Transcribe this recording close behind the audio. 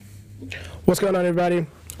What's going on, everybody?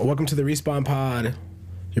 Welcome to the Respawn Pod.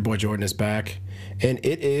 Your boy Jordan is back, and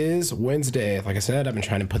it is Wednesday. Like I said, I've been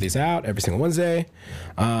trying to put these out every single Wednesday,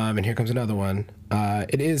 and here comes another one.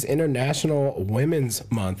 It is International Women's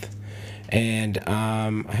Month, and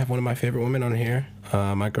I have one of my favorite women on here,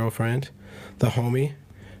 my girlfriend, the homie,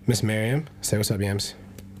 Miss Miriam. Say what's up, Yams.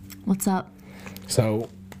 What's up? So,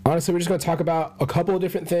 honestly, we're just going to talk about a couple of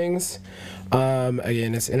different things.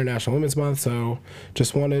 Again, it's International Women's Month, so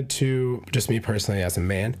just wanted to, just me personally as a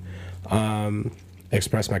man,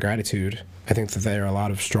 express my gratitude. I think that there are a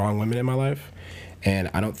lot of strong women in my life,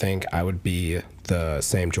 and I don't think I would be the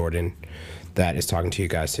same Jordan that is talking to you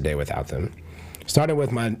guys today without them. Starting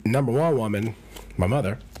with my number one woman, my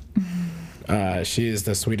mother. She is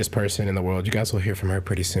the sweetest person in the world. You guys will hear from her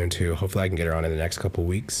pretty soon, too. Hopefully I can get her on in the next couple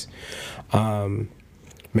weeks. Man,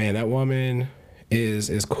 that woman is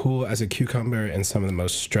as cool as a cucumber in some of the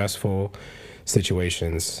most stressful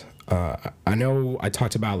situations. I know I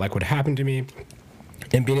talked about like what happened to me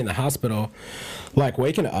and being in the hospital, like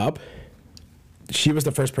waking up. She was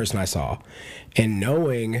the first person I saw, and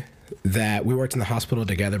knowing that we worked in the hospital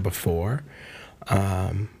together before,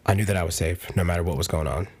 I knew that I was safe no matter what was going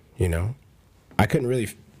on. You know,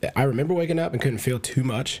 I remember waking up and couldn't feel too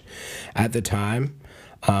much at the time.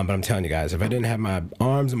 But I'm telling you guys, if I didn't have my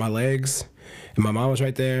arms and my legs and my mom was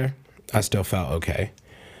right there, I still felt okay.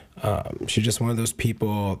 She's just one of those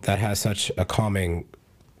people that has such a calming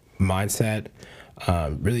mindset,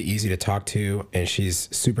 really easy to talk to, and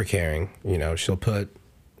she's super caring. You know, she'll put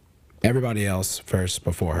everybody else first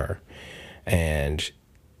before her. And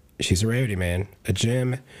she's a rarity, man, a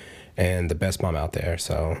gem, and the best mom out there.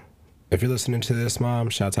 So if you're listening to this, Mom,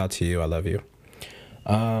 shouts out to you. I love you.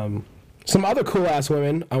 Some other cool ass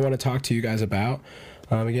women I want to talk to you guys about.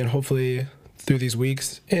 Again, hopefully through these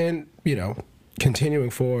weeks and, you know,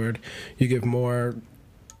 continuing forward, you give more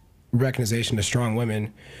recognition to strong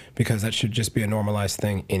women, because that should just be a normalized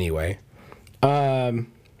thing anyway.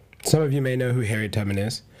 Some of you may know who Harriet Tubman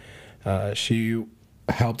is. She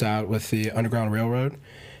helped out with the Underground Railroad,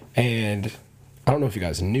 and I don't know if you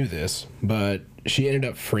guys knew this, but she ended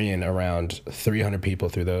up freeing around 300 people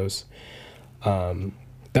through those.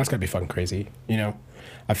 That's gotta be fucking crazy, you know?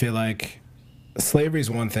 I feel like slavery is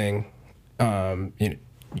one thing. You know,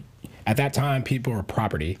 at that time, people were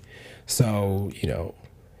property. So, you know,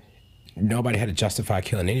 nobody had to justify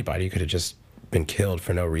killing anybody. You could have just been killed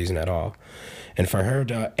for no reason at all. And for her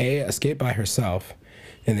to, A, escape by herself,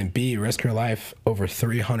 and then B, risk her life over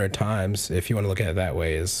 300 times, if you want to look at it that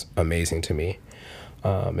way, is amazing to me.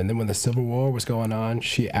 And then when the Civil War was going on,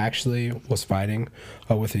 she actually was fighting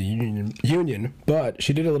with the Union, but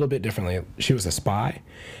she did it a little bit differently. She was a spy,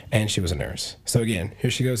 and she was a nurse. So again, here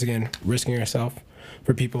she goes again, risking herself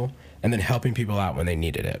for people, and then helping people out when they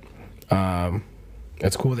needed it.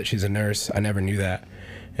 It's cool that she's a nurse. I never knew that.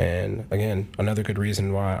 And again, another good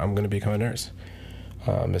reason why I'm going to become a nurse,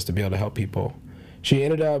 is to be able to help people. She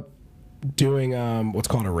ended up doing what's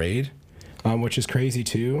called a raid, which is crazy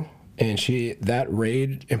too. And that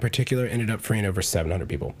raid in particular ended up freeing over 700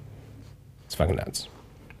 people. It's fucking nuts.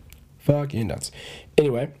 Fucking nuts.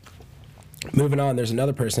 Anyway, moving on, there's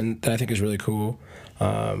another person that I think is really cool.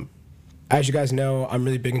 As you guys know, I'm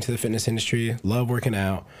really big into the fitness industry, love working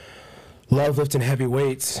out, love lifting heavy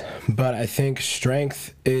weights, but I think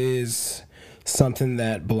strength is something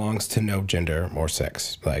that belongs to no gender or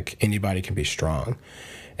sex. Like, anybody can be strong.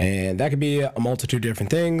 And that could be a multitude of different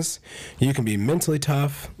things. You can be mentally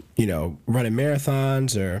tough, you know, running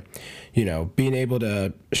marathons, or, you know, being able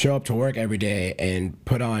to show up to work every day and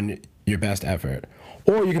put on your best effort.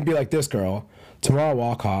 Or you can be like this girl, Tamara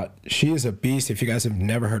Walcott. She is a beast. If you guys have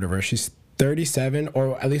never heard of her, she's 37,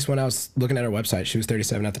 or at least when I was looking at her website, she was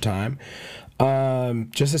 37 at the time.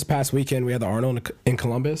 Just this past weekend, we had the Arnold in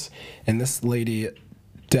Columbus, and this lady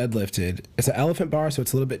deadlifted. It's an elephant bar, so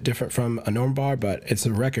it's a little bit different from a normal bar, but it's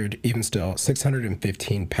a record, even still,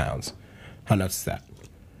 615 pounds. How nuts is that?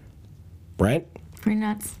 Right? Pretty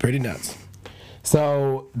nuts. Pretty nuts.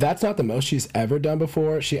 So that's not the most she's ever done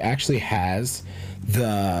before. She actually has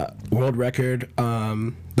the world record,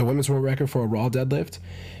 the women's world record for a raw deadlift,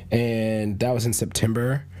 and that was in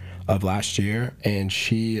September of last year, and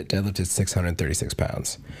she deadlifted 636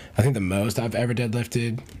 pounds. I think the most I've ever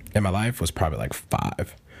deadlifted in my life was probably like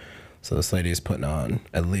 5. So this lady is putting on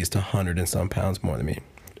at least 100 and some pounds more than me.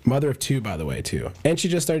 Mother of 2, by the way, too. And she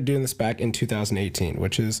just started doing this back in 2018,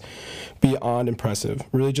 which is beyond impressive.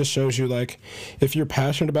 Really just shows you, like, if you're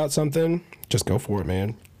passionate about something, just go for it,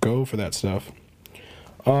 man. Go for that stuff.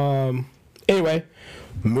 Anyway,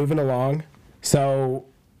 moving along. So,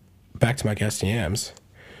 back to my guest, Yams.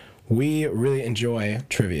 We really enjoy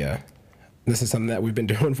trivia. This is something that we've been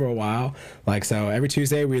doing for a while. Like, so every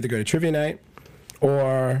Tuesday we either go to trivia night,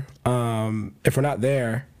 or if we're not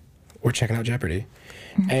there, we're checking out Jeopardy.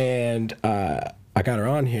 And I got her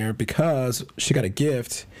on here because she got a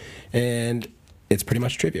gift, and it's pretty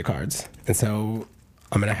much trivia cards. And so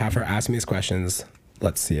I'm going to have her ask me these questions.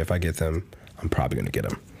 Let's see if I get them. I'm probably going to get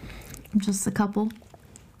them. Just a couple.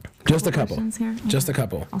 Just a couple. Here? Just a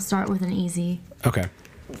couple. I'll start with an easy Okay.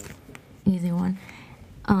 one.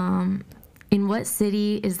 In what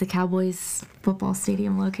city is the Cowboys football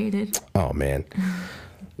stadium located? Oh, man.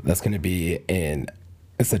 That's going to be in...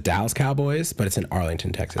 It's the Dallas Cowboys, but it's in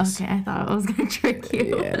Arlington, Texas. Okay, I thought I was going to trick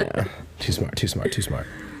you. Yeah, no. Too smart.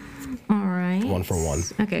 All right. 1 for 1.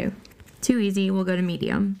 Okay. Too easy. We'll go to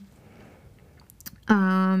medium.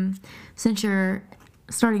 Since you're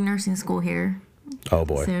starting nursing school here Oh,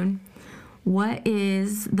 boy. soon, what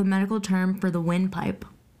is the medical term for the windpipe?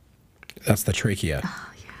 That's the trachea.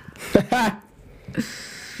 Oh, yeah.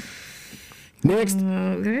 Next.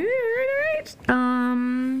 Okay, right.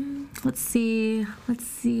 Let's see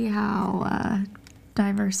how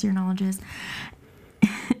diverse your knowledge is.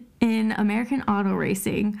 In American auto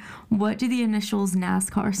racing, what do the initials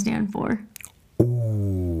NASCAR stand for?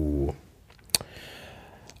 Ooh.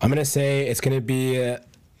 I'm going to say it's going to be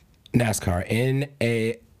NASCAR.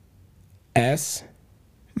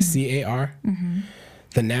 NASCAR.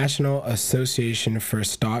 The National Association for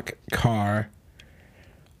Stock Car.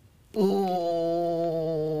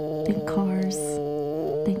 Ooh. Think cars.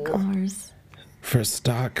 For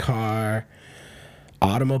stock car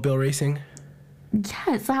automobile racing.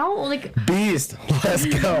 Yes, how, like... Beast. Let's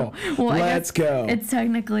go. Well, Let's go. It's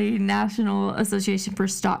technically National Association for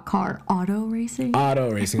Stock Car Auto Racing.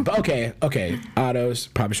 Auto racing. But okay. Auto's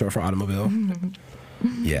probably short for automobile.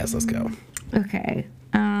 Yes, let's go. Okay.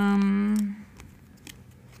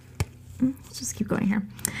 Let's just keep going here.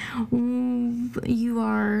 You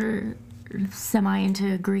are semi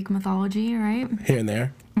into Greek mythology, right? Here and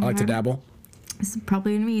there. I like to dabble. This is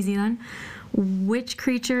probably gonna be easy then. Which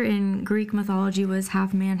creature in Greek mythology was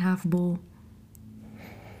half man, half bull?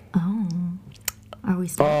 Oh. Are we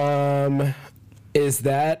still? Is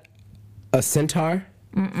that a centaur?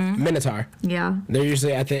 Minotaur. Yeah. They're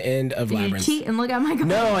usually at the end of You labyrinth. cheat and look at my car.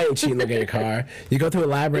 No, I ain't cheating. Look at your car. You go through a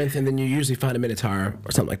labyrinth, and then you usually find a minotaur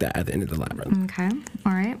or something like that at the end of the labyrinth. Okay.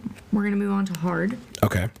 All right. We're gonna move on to hard.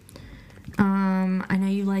 Okay. I know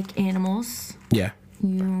you like animals. Yeah,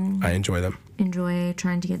 You I enjoy them. enjoy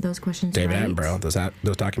trying to get those questions David right. Attenborough. Those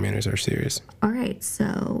documentaries are serious. All right.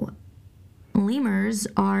 So, lemurs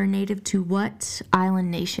are native to what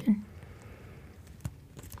island nation?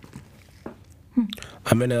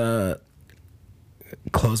 I'm gonna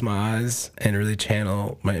close my eyes and really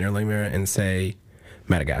channel my inner lemur and say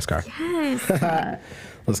Madagascar. Yes.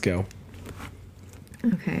 Let's go.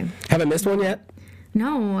 Okay. Haven't missed one yet?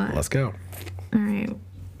 No. Let's go. All right.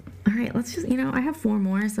 All right. Let's just, I have 4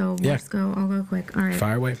 more, so Yeah. let's go. I'll go quick. All right.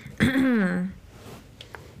 Fire away.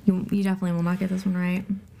 You definitely will not get this one right.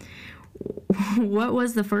 What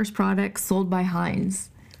was the first product sold by Heinz?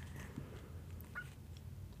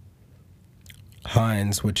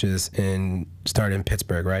 Heinz, which is started in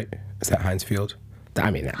Pittsburgh, right? Is that Heinz Field? I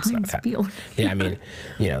mean, that's not Heinz that. Field. Yeah, I mean,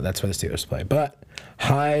 that's where the Steelers play. But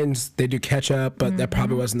Heinz, they do ketchup, but that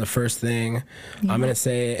probably wasn't the first thing. I'm going to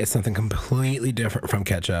say it's something completely different from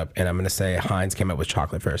ketchup, and I'm going to say Heinz came up with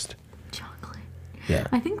chocolate first. Chocolate. Yeah.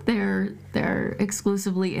 I think they're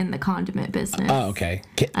exclusively in the condiment business. Oh, okay.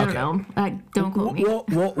 I don't know. Don't quote me.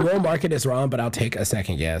 We'll mark it as wrong, but I'll take a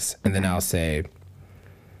second guess, and then I'll say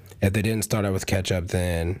if they didn't start out with ketchup,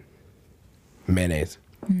 then mayonnaise.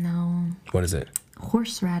 No. What is it?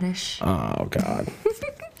 Horseradish. Oh, God.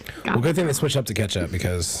 Well, good thing they switched up to ketchup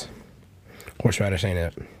because horseradish ain't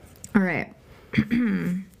it. All right.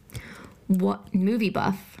 What movie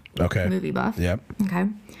buff? Okay. Movie buff. Yep. Okay.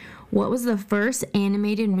 What was the first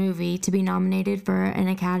animated movie to be nominated for an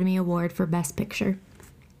Academy Award for Best Picture?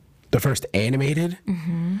 The first animated?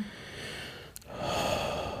 Mm-hmm.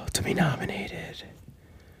 To be nominated.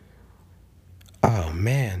 Oh,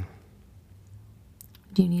 man.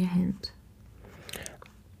 Do you need a hint?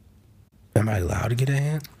 Am I allowed to get a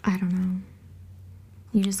hint? I don't know.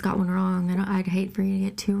 You just got one wrong, and I'd hate for you to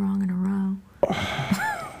get 2 wrong in a row.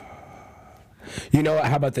 You know what?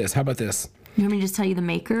 How about this? You want me to just tell you the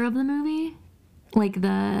maker of the movie? Like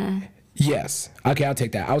the... Yes. Okay, I'll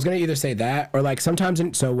take that. I was going to either say that or like sometimes,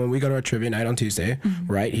 so when we go to our trivia night on Tuesday,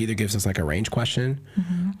 right, he either gives us like a range question.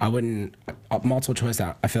 I wouldn't, multiple choice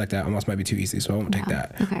out. I feel like that almost might be too easy, so I won't take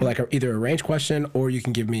that. Okay. But like either a range question or you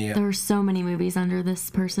can give me There are so many movies under this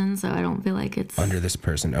person, so I don't feel like it's... under this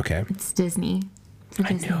person. Okay. It's Disney. It's a I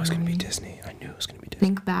Disney knew it was going to be movie. Disney. I knew it was going to be Disney.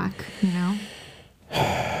 Think back, you know?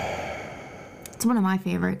 It's one of my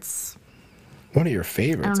favorites. One of your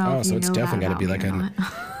favorites. I don't know Oh, if so you it's know definitely that got to be about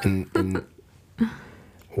like me or in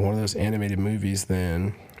one of those animated movies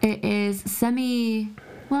then. It is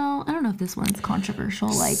well, I don't know if this one's controversial.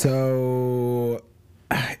 Like, So,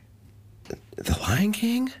 The Lion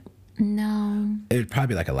King? no, It would probably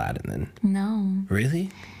be like Aladdin then. no. Really?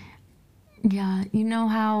 Yeah, you know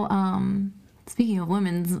how, speaking of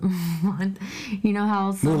women's month, you know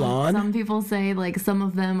how Mulan? some people say, like, some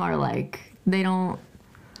of them are, like, they don't,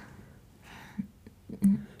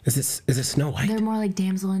 Is it Snow White? they're more like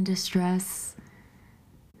damsel in distress.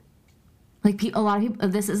 Like, a lot of people,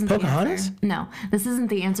 this isn't the Pocahontas? answer. No, this isn't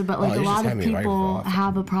the answer, but, like, Oh, a you just lot of had me right people off.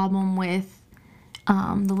 have a problem with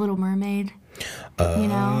The Little Mermaid. You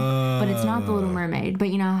know, but it's not The Little Mermaid. But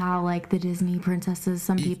you know how like the Disney princesses,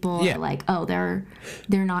 some people yeah. are like, oh, they're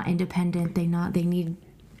not independent. They need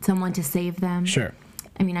someone to save them. Sure.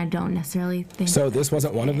 I mean, I don't necessarily think. So this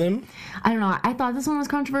wasn't one of them? I don't know. I thought this one was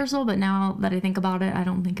controversial, but now that I think about it, I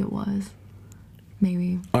don't think it was.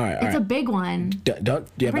 Maybe. All right. It's a big one. Don't.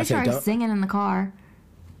 Yeah, I'm pretty sure I was singing in the car.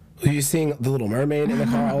 You sing The Little Mermaid in the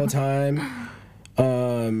car all the time.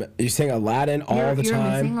 You sing Aladdin all the You're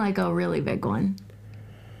time. missing like a really big one.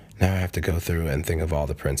 Now I have to go through and think of all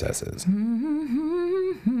the princesses.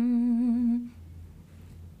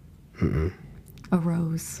 A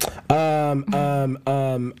rose. Beauty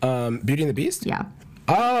and the Beast? Yeah.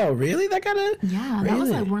 Oh, really? That got a... Yeah, that was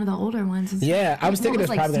Really? like one of the older ones. Yeah, I was thinking it was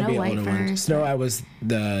like probably going to be Snow an White older one. first. Snow White was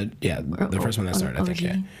the first one that started, I think.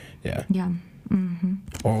 Yeah. OG. Yeah. Yeah.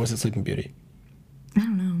 Or was it Sleeping Beauty? I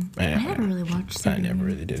don't know. Yeah, I never really watched I Sleeping never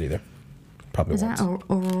Beauty. really did either. Probably Is once. that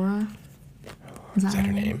Aurora? Is that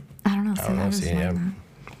her name? I don't know. I don't know, just see, learned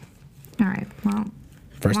that. All right. Well.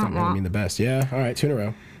 First wah, time going wah. to mean the best. Yeah. All right. 2 in a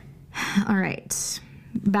row. All right.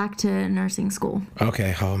 Back to nursing school.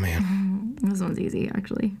 Okay. Oh, man. This one's easy,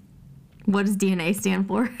 actually. What does DNA stand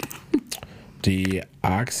for?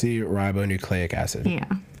 Deoxyribonucleic acid. Yeah.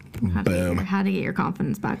 Boom. How to get your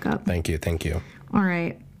confidence back up. Thank you. Thank you. All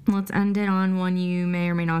right. Let's end it on one you may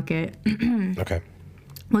or may not get. Okay.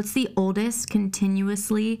 What's the oldest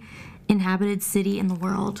continuously inhabited city in the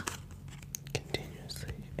world?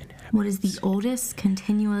 Continuously inhabited. What is the oldest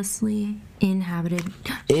continuously inhabited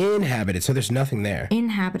So there's nothing there.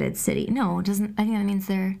 inhabited city? No, it doesn't. I think that means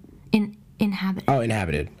they're inhabited. Oh,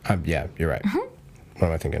 inhabited. Yeah, you're right. What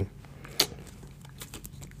am I thinking?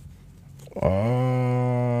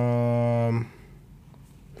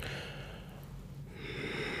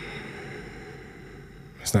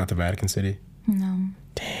 It's not the Vatican City. No.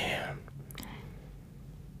 Damn.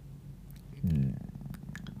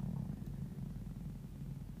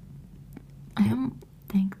 I don't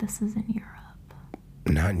think this is in Europe.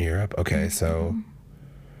 Not in Europe. Okay, so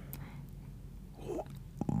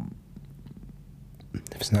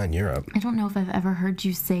if it's not in Europe, I don't know if I've ever heard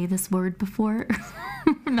you say this word before.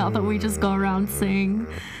 Now that we just go around saying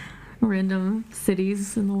random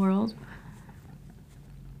cities in the world.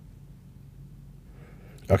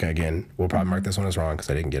 okay. Again, we'll probably mark this one as wrong because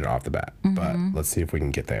I didn't get it off the bat. But let's see if we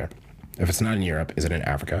can get there. If it's not in Europe, is it in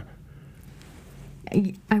Africa?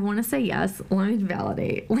 I want to say yes. Let me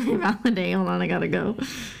validate. Hold on, I gotta go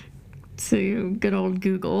to good old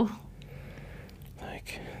Google.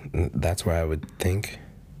 Like, that's where I would think.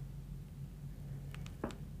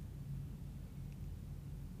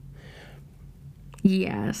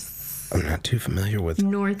 Yes. I'm not too familiar with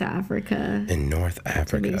North Africa. in North To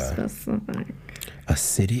be Africa. specific. A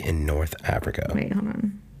city in North Africa. Wait, hold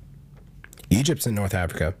on. Egypt's in North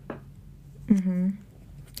Africa.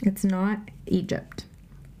 It's not Egypt.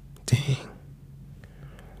 Dang.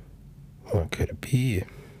 What could it be?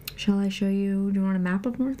 Shall I show you? Do you want a map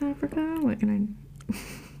of North Africa? What can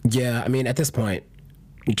Yeah, I mean, at this point,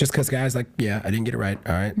 just because guys like, yeah, I didn't get it right.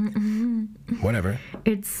 All right. Whatever.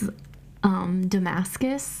 It's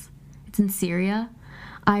Damascus. It's in Syria.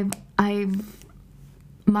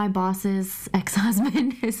 My boss's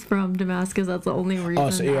ex-husband is from Damascus. That's the only reason. Oh,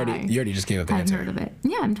 so you already just gave up the I've answer. heard of it.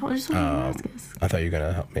 Yeah, I'm totally just from Damascus. I thought you were going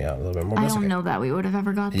to help me out a little bit more. I That's don't okay. know that we would have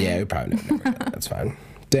ever got there. Yeah, we probably never got that. That's fine.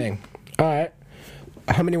 Dang. All right.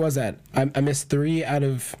 How many was that? I missed 3 out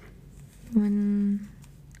of...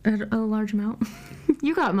 A large amount.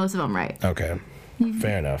 You got most of them right. Okay.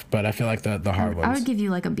 Fair enough. But I feel like the hard ones... I would give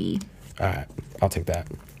you like a B. All right. I'll take that.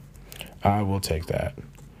 I will take that.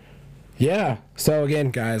 Yeah. So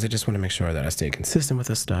again, guys, I just want to make sure that I stay consistent with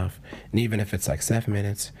this stuff. And even if it's like 7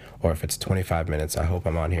 minutes or if it's 25 minutes, I hope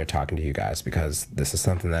I'm on here talking to you guys because this is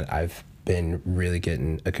something that I've been really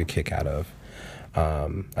getting a good kick out of.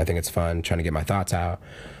 I think it's fun trying to get my thoughts out.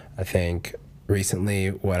 I think recently,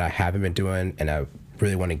 what I haven't been doing and I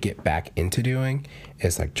really want to get back into doing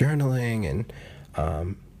is like journaling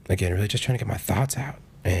and, again, really just trying to get my thoughts out.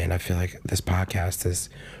 And I feel like this podcast has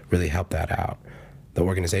really helped that out. The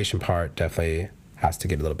organization part definitely has to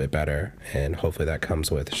get a little bit better, and hopefully that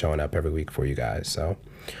comes with showing up every week for you guys. So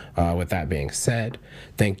with that being said,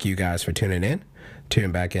 thank you guys for tuning in.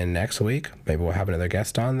 Tune back in next week. Maybe we'll have another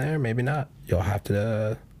guest on there, maybe not. You'll have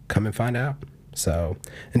to come and find out. So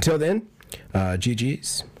until then,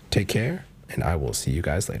 GG's, take care, and I will see you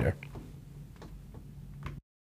guys later.